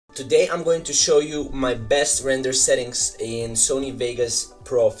Today I'm going to show you my best render settings in Sony Vegas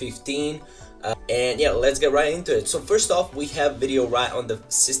Pro 15 and yeah, let's get right into it. So first off, we have video right on the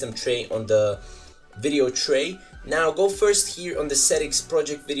system tray, on the video tray. Now go first here on the settings,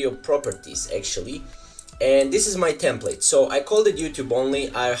 project video properties actually, and this is my template. So I called it YouTube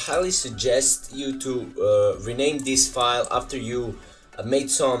only. I highly suggest you to rename this file after you made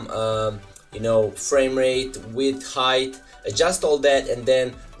some frame rate, width, height, adjust all that, and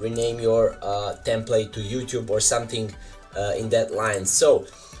then rename your template to YouTube or something in that line. So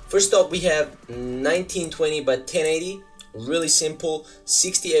first off, we have 1920 by 1080, really simple,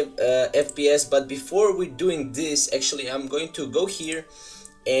 60 FPS. But before we're doing this, actually I'm going to go here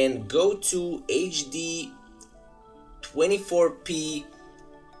and go to HD 24p,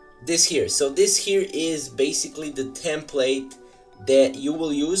 this here. So this here is basically the template that you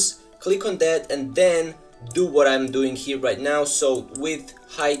will use. Click on that and then do what I'm doing here right now. So width,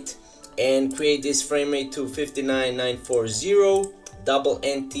 height, and create this frame rate to 59940 double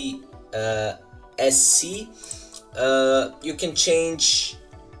NT SC. You can change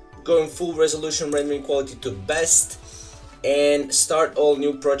going full resolution rendering quality to best and start all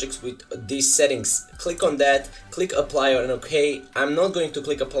new projects with these settings. Click on that, click apply on OK. I'm not going to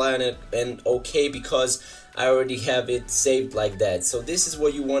click apply on it and OK because I already have it saved like that. So this is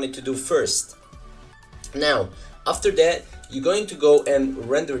what you wanted to do first. Now after that, you're going to go and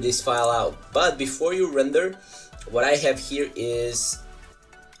render this file out. But before you render, what I have here is,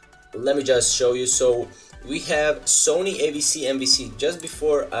 let me just show you. So we have Sony AVC MVC. Just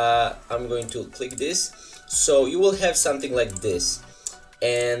before I'm going to click this, so you will have something like this,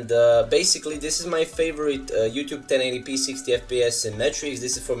 and basically this is my favorite YouTube 1080p 60 FPS symmetrics.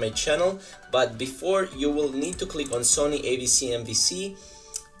 This is for my channel. But before, you will need to click on Sony AVC MVC,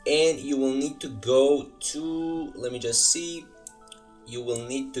 and you will need to go to, let me just see, you will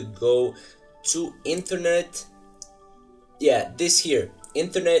need to go to internet, yeah, this here,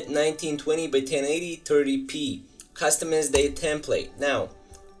 internet 1920 by 1080 30p, customize the template. Now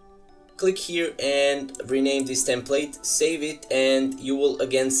click here and rename this template, save it, and you will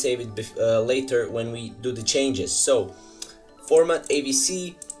again save it later when we do the changes. So format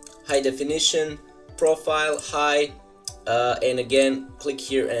AVC, high definition, profile, high, and again click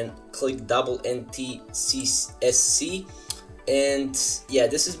here and click double NTSC, and yeah,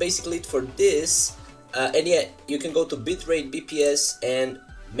 this is basically it for this. And yeah, you can go to bitrate, BPS, and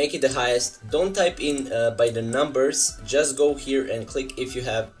make it the highest. Don't type in by the numbers, just go here and click if you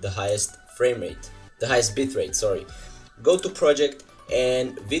have the highest frame rate, the highest bitrate, sorry. Go to project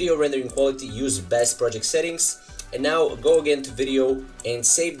and video rendering quality, use best project settings, and now go again to video and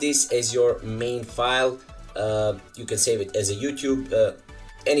save this as your main file. You can save it as a YouTube,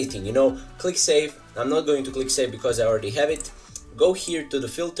 anything, click save. I'm not going to click save because I already have it. Go here to the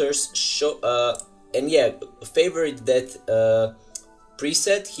filters, show, and yeah, favorite that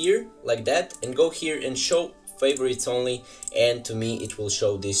preset here like that, and go here and show favorites only, and to me it will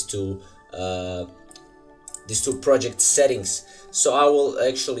show these two project settings. So I will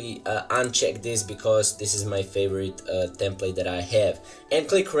actually uncheck this because this is my favorite template that I have, and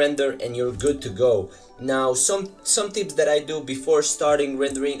click render and you're good to go. Now some tips that I do before starting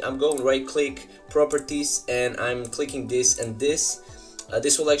rendering, I'm going right click properties and I'm clicking this and this.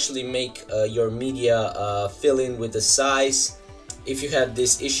 This will actually make your media fill in with the size if you have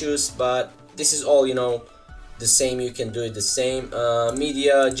these issues, but this is all the same. You can do it the same.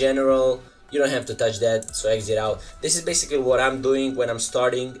 Media general, you don't have to touch that, so exit out. This is basically what I'm doing when I'm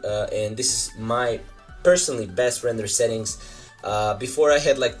starting, and this is my personally best render settings. Before I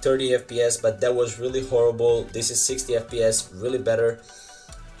had like 30 FPS, but that was really horrible. This is 60 FPS, really better.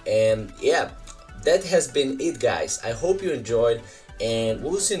 And yeah, that has been it, guys. I hope you enjoyed, and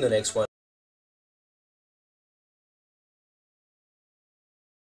we'll see you in the next one.